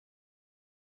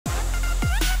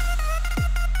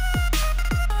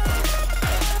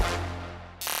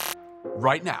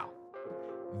right now,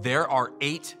 there are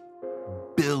 8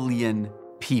 billion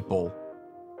people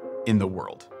in the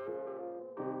world.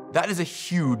 That is a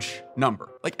huge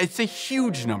number. Like, it's a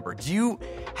huge number. Do you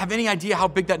have any idea how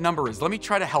big that number is? Let me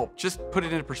try to help. Just put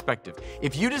it into perspective.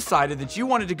 If you decided that you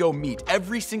wanted to go meet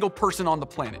every single person on the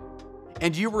planet,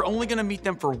 and you were only gonna meet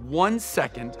them for 1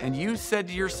 second, and you said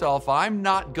to yourself, I'm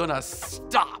not gonna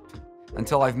stop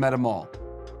until I've met them all,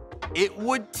 it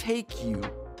would take you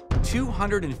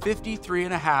 253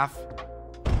 and a half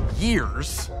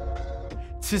years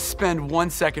to spend 1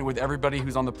 second with everybody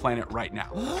who's on the planet right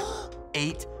now.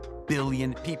 8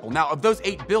 billion people. Now, of those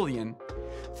 8 billion,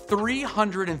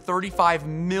 335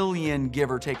 million, give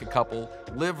or take a couple,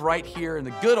 live right here in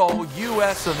the good old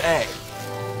US of A.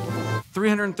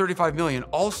 335 million,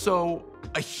 also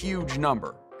a huge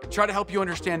number. Try to help you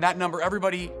understand that number.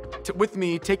 Everybody, with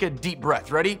me, take a deep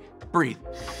breath. Ready? Breathe.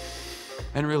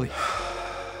 And release.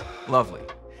 Lovely.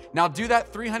 Now do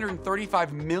that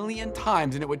 335 million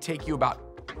times and it would take you about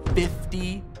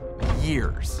 50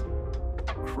 years.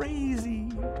 Crazy.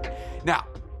 Now,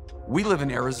 we live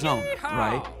in Arizona,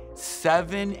 right?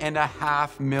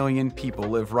 7.5 million people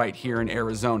live right here in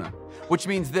Arizona, which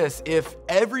means this: if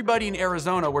everybody in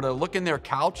Arizona were to look in their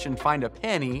couch and find a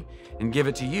penny and give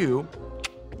it to you,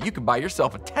 you could buy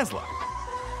yourself a Tesla.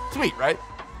 Sweet, right?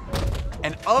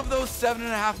 And of those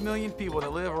 7.5 million people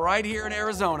that live right here in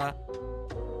Arizona,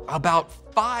 about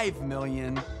 5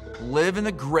 million live in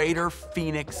the greater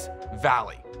Phoenix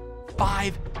Valley.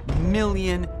 5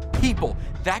 million people.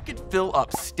 That could fill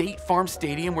up State Farm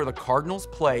Stadium where the Cardinals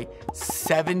play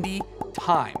 70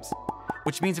 times,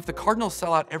 which means if the Cardinals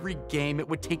sell out every game, it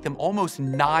would take them almost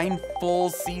 9 full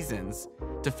seasons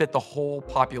to fit the whole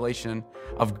population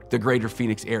of the greater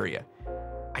Phoenix area.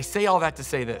 I say all that to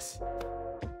say this.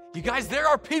 You guys, there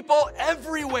are people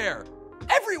everywhere,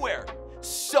 everywhere.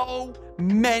 So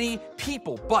many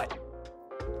people. But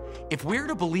if we're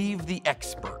to believe the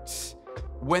experts,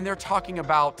 when they're talking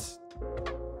about,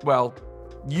 well,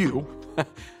 you,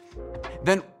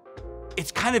 then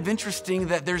it's kind of interesting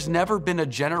that there's never been a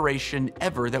generation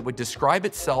ever that would describe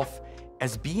itself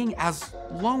as being as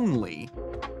lonely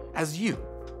as you,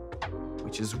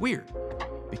 which is weird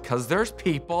because there's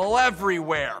people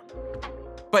everywhere.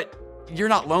 But you're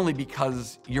not lonely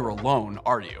because you're alone,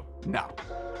 are you? No,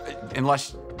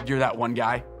 unless you're that one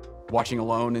guy watching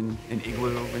alone in an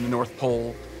igloo in the North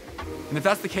Pole. And if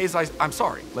that's the case, I'm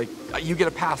sorry, like, you get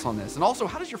a pass on this. And also,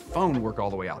 how does your phone work all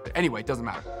the way out there? Anyway, it doesn't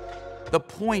matter. The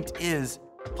point is,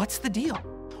 what's the deal?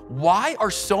 Why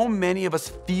are so many of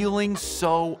us feeling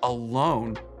so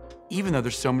alone, even though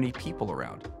there's so many people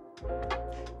around?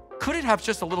 Could it have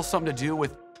just a little something to do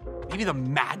with maybe the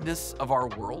madness of our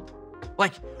world?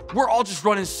 Like, we're all just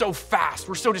running so fast,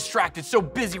 we're so distracted, so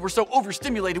busy, we're so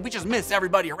overstimulated, we just miss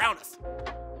everybody around us.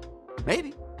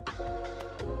 Maybe.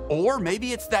 Or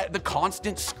maybe it's the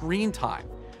constant screen time,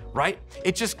 right?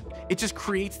 It just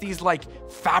creates these like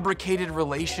fabricated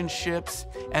relationships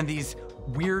and these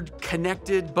weird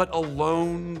connected but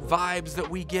alone vibes that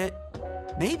we get.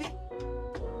 Maybe.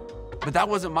 But that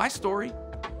wasn't my story.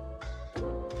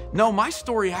 No, my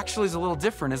story actually is a little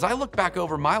different. As I look back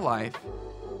over my life,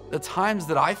 the times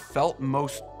that I felt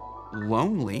most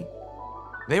lonely,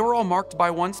 they were all marked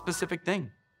by one specific thing: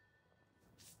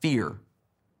 fear.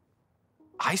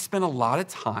 I spent a lot of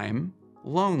time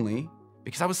lonely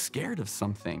because I was scared of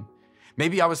something.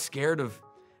 Maybe I was scared of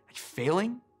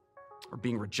failing or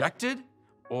being rejected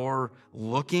or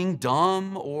looking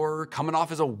dumb or coming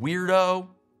off as a weirdo,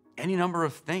 any number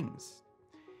of things.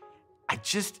 I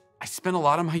spent a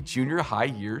lot of my junior high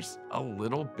years a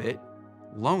little bit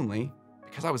lonely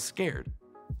because I was scared.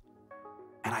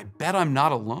 And I bet I'm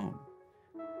not alone.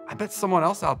 I bet someone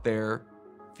else out there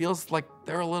feels like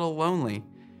they're a little lonely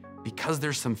because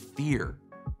there's some fear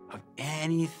of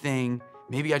anything.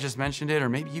 Maybe I just mentioned it, or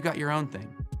maybe you got your own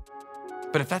thing.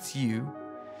 But if that's you,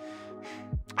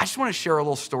 I just want to share a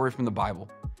little story from the Bible.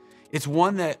 It's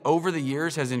one that over the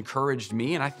years has encouraged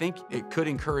me, and I think it could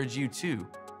encourage you too.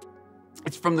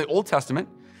 It's from the Old Testament,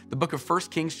 the book of 1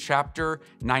 Kings chapter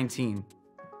 19.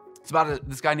 It's about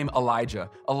this guy named Elijah.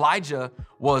 Elijah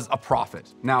was a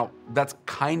prophet. Now, that's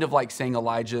kind of like saying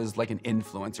Elijah is like an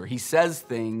influencer. He says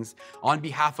things on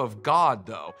behalf of God,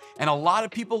 though. And a lot of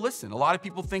people listen. A lot of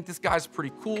people think this guy's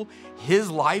pretty cool.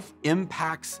 His life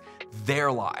impacts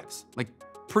their lives. Like,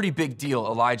 pretty big deal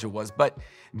Elijah was. But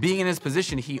being in his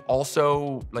position, he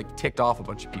also like ticked off a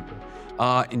bunch of people,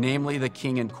 namely the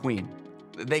king and queen.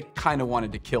 they kind of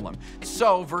wanted to kill him.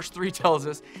 So verse 3 tells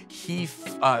us he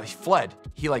fled.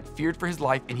 He feared for his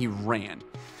life and he ran.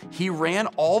 He ran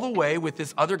all the way with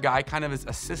this other guy, kind of his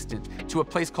assistant, to a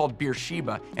place called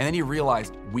Beersheba. And then he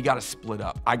realized, we got to split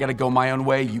up. I got to go my own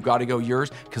way. You got to go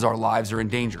yours because our lives are in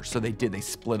danger. So they did. They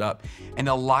split up. And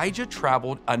Elijah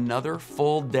traveled another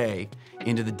full day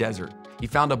into the desert. He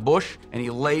found a bush and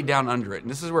he laid down under it. And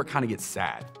this is where it kind of gets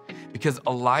sad because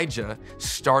Elijah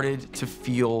started to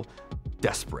feel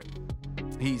desperate.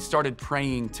 He started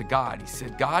praying to God. He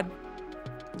said, God,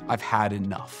 I've had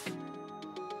enough.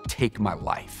 Take my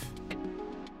life.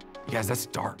 You guys, that's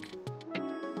dark.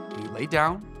 He laid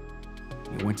down,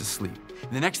 and he went to sleep.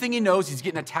 And the next thing he knows, he's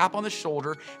getting a tap on the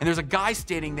shoulder, and there's a guy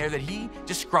standing there that he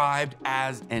described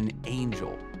as an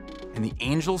angel. And the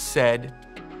angel said,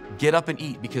 get up and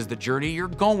eat because the journey you're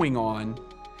going on,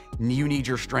 you need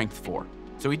your strength for.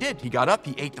 So he did. He got up,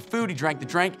 he ate the food, he drank the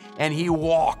drink, and he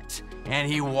walked,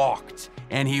 and he walked,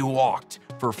 and he walked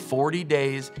for 40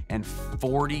 days and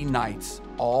 40 nights,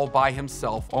 all by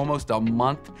himself, almost a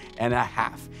month and a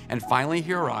half. And finally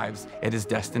he arrives at his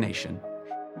destination,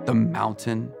 the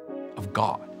mountain of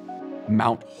God,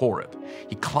 Mount Horeb.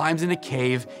 He climbs in a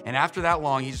cave, and after that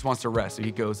long, he just wants to rest, so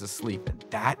he goes to sleep. And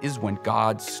that is when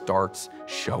God starts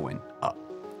showing up.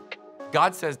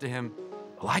 God says to him,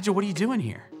 Elijah, what are you doing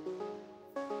here?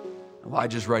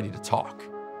 Elijah's ready to talk.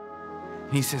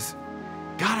 And he says,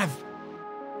 God,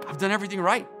 I've done everything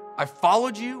right. I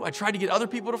followed you. I tried to get other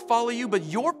people to follow you, but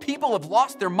your people have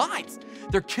lost their minds.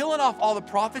 They're killing off all the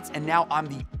prophets, and now I'm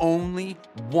the only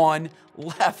one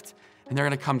left, and they're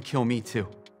gonna come kill me too.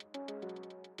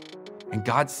 And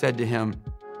God said to him,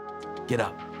 get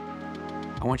up.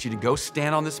 I want you to go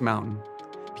stand on this mountain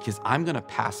because I'm gonna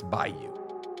pass by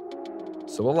you.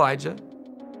 So Elijah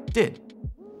did.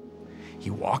 He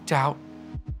walked out,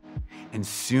 and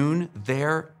soon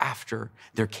thereafter,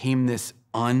 there came this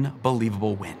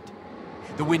unbelievable wind.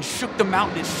 The wind shook the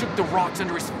mountain, it shook the rocks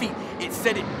under his feet. It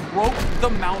said it broke the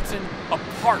mountain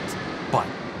apart, but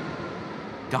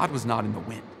God was not in the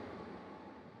wind.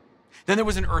 Then there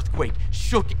was an earthquake,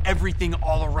 shook everything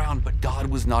all around, but God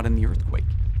was not in the earthquake.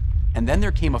 And then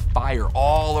there came a fire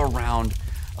all around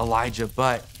Elijah,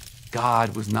 but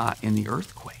God was not in the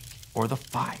earthquake or the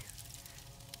fire.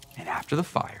 And after the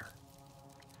fire,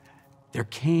 there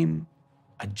came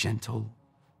a gentle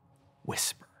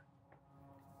whisper.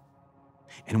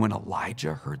 And when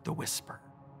Elijah heard the whisper,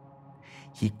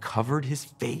 he covered his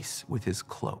face with his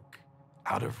cloak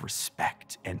out of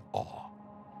respect and awe.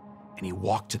 And he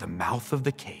walked to the mouth of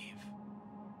the cave.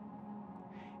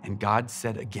 And God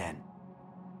said again,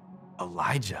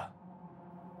 Elijah,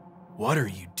 what are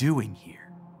you doing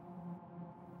here?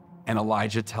 And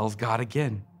Elijah tells God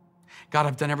again, God,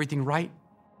 I've done everything right.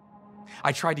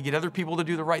 I tried to get other people to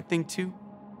do the right thing too.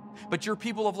 But your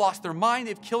people have lost their mind.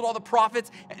 They've killed all the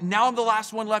prophets. And now I'm the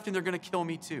last one left and they're going to kill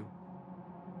me too.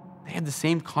 They had the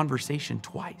same conversation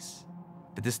twice.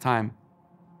 But this time,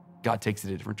 God takes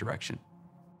it a different direction.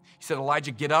 He said,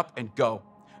 Elijah, get up and go.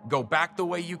 Go back the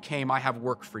way you came. I have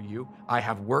work for you. I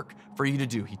have work for you to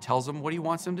do. He tells him what he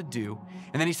wants him to do.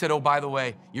 And then he said, oh, by the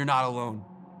way, you're not alone.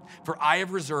 For I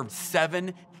have reserved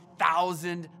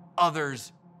 7,000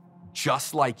 others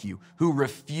just like you who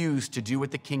refuse to do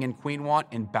what the king and queen want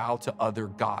and bow to other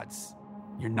gods.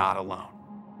 You're not alone.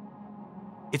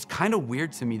 It's kind of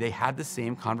weird to me. They had the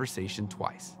same conversation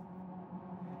twice.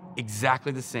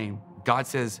 Exactly the same. God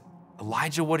says,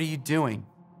 Elijah, what are you doing?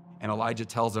 And Elijah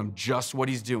tells him just what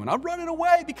he's doing. I'm running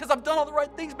away because I've done all the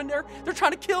right things, but they're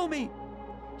trying to kill me.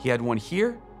 He had one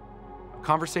here, a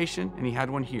conversation, and he had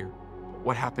one here.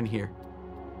 What happened here?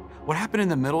 What happened in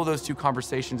the middle of those two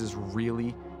conversations is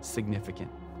really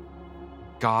significant.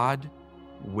 God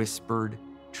whispered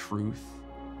truth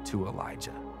to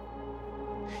Elijah.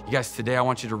 You guys, today I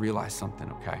want you to realize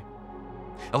something, okay?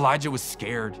 Elijah was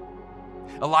scared.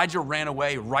 Elijah ran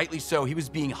away, rightly so. He was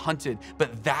being hunted,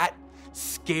 but that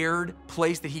scared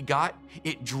place that he got,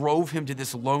 it drove him to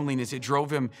this loneliness. It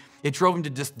drove him to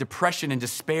depression and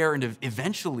despair and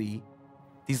eventually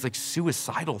these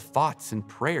suicidal thoughts and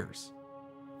prayers.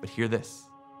 But hear this.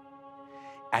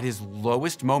 At his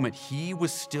lowest moment, he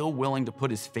was still willing to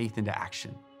put his faith into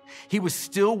action. He was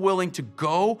still willing to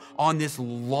go on this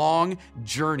long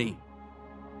journey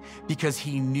because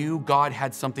he knew God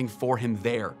had something for him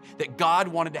there, that God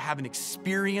wanted to have an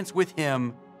experience with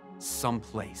him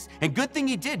someplace. And good thing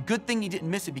he did. Good thing he didn't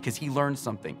miss it because he learned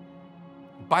something.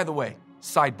 By the way,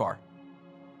 sidebar,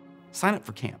 sign up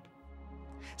for camp.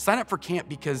 Sign up for camp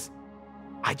because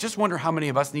I just wonder how many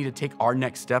of us need to take our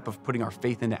next step of putting our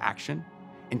faith into action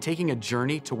and taking a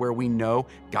journey to where we know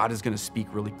God is going to speak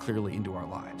really clearly into our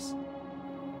lives.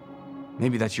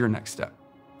 Maybe that's your next step.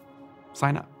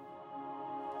 Sign up.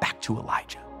 Back to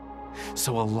Elijah.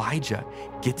 So Elijah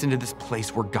gets into this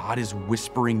place where God is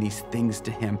whispering these things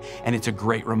to him, and it's a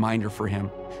great reminder for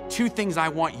him. Two things I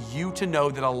want you to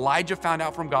know that Elijah found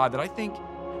out from God that I think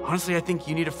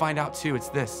you need to find out too. It's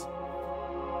this: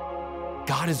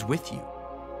 God is with you,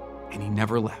 and he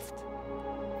never left.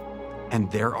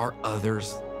 And there are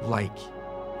others like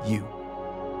you.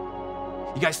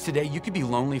 You guys, today you could be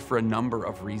lonely for a number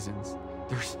of reasons.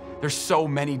 There's so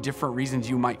many different reasons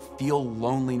you might feel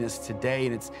loneliness today,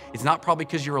 and it's not probably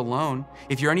because you're alone.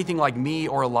 If you're anything like me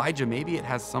or Elijah, maybe it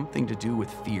has something to do with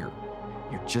fear.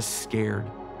 You're just scared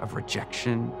of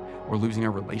rejection or losing a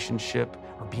relationship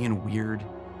or being weird.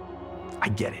 I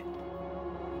get it.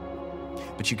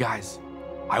 But you guys,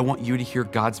 I want you to hear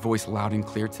God's voice loud and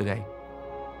clear today.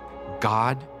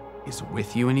 God is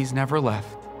with you and he's never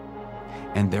left,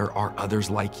 and there are others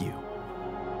like you.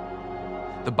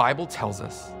 The Bible tells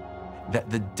us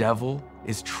that the devil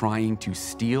is trying to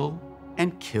steal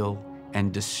and kill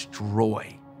and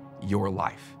destroy your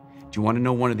life. Do you want to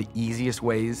know one of the easiest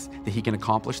ways that he can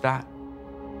accomplish that?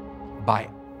 By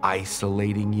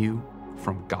isolating you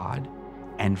from God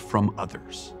and from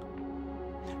others.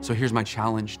 So here's my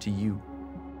challenge to you.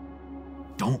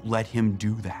 Don't let him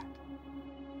do that.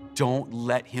 Don't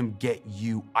let him get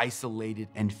you isolated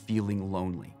and feeling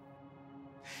lonely.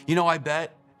 You know, I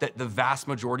bet that the vast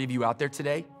majority of you out there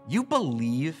today, you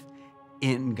believe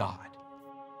in God.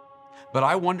 But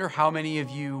I wonder how many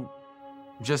of you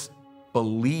just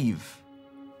believe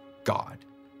God.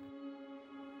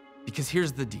 Because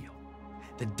here's the deal.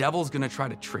 The devil's gonna try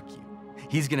to trick you.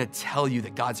 He's gonna tell you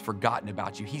that God's forgotten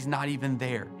about you. He's not even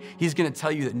there. He's gonna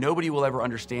tell you that nobody will ever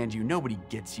understand you. Nobody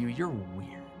gets you. You're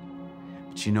weird.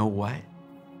 But you know what?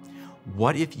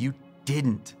 What if you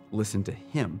didn't listen to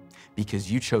him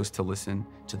because you chose to listen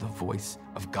to the voice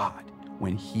of God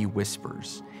when he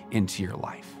whispers into your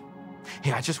life?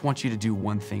 Hey, I just want you to do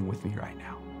one thing with me right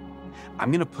now.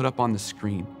 I'm gonna put up on the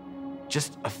screen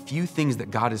just a few things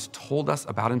that God has told us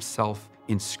about himself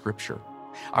in Scripture.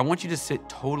 I want you to sit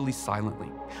totally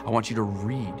silently. I want you to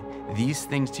read these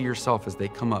things to yourself as they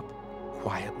come up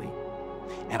quietly.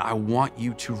 And I want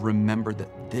you to remember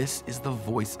that this is the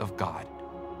voice of God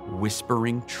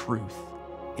whispering truth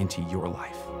into your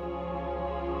life.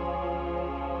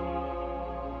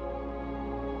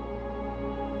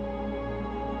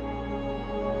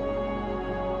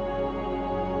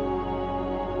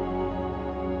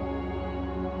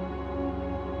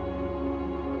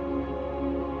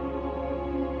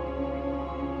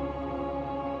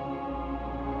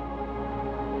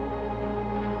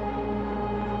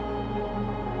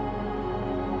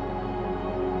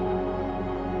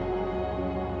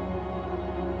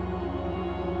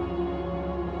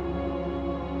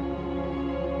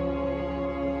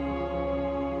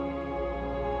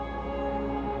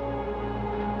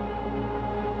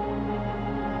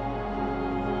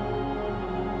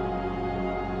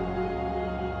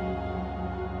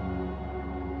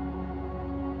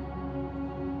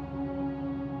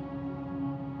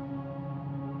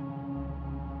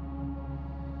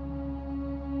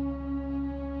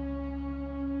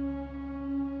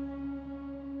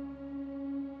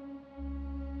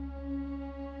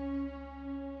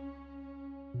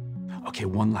 Okay,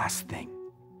 one last thing.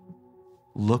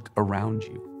 Look around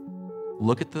you.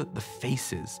 Look at the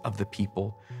faces of the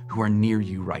people who are near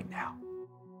you right now.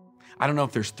 I don't know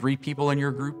if there's 3 people in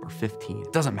your group or 15.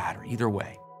 It doesn't matter, either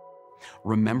way.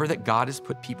 Remember that God has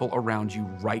put people around you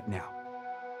right now,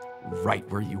 right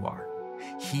where you are.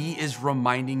 He is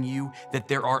reminding you that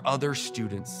there are other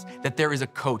students, that there is a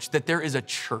coach, that there is a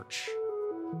church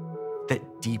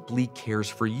that deeply cares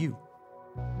for you.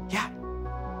 Yeah,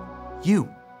 you.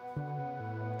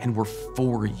 And we're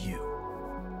for you.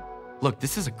 Look,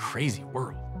 this is a crazy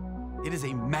world. It is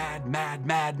a mad, mad,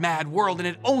 mad, mad world, and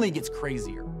it only gets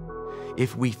crazier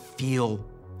if we feel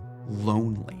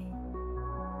lonely.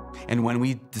 And when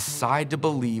we decide to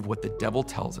believe what the devil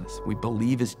tells us, we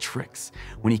believe his tricks,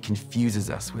 when he confuses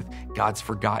us with God's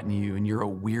forgotten you and you're a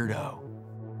weirdo.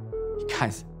 You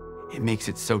guys, it makes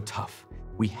it so tough.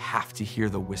 We have to hear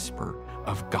the whisper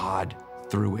of God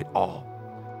through it all.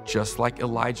 Just like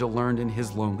Elijah learned in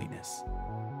his loneliness.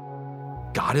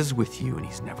 God is with you and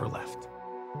he's never left.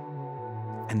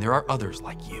 And there are others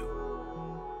like you.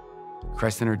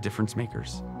 Christ-centered difference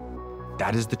makers.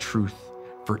 That is the truth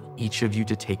for each of you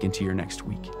to take into your next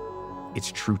week.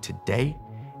 It's true today,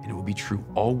 and it will be true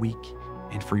all week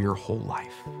and for your whole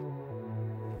life.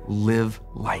 Live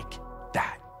like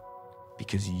that,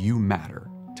 because you matter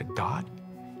to God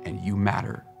and you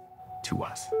matter to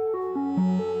us.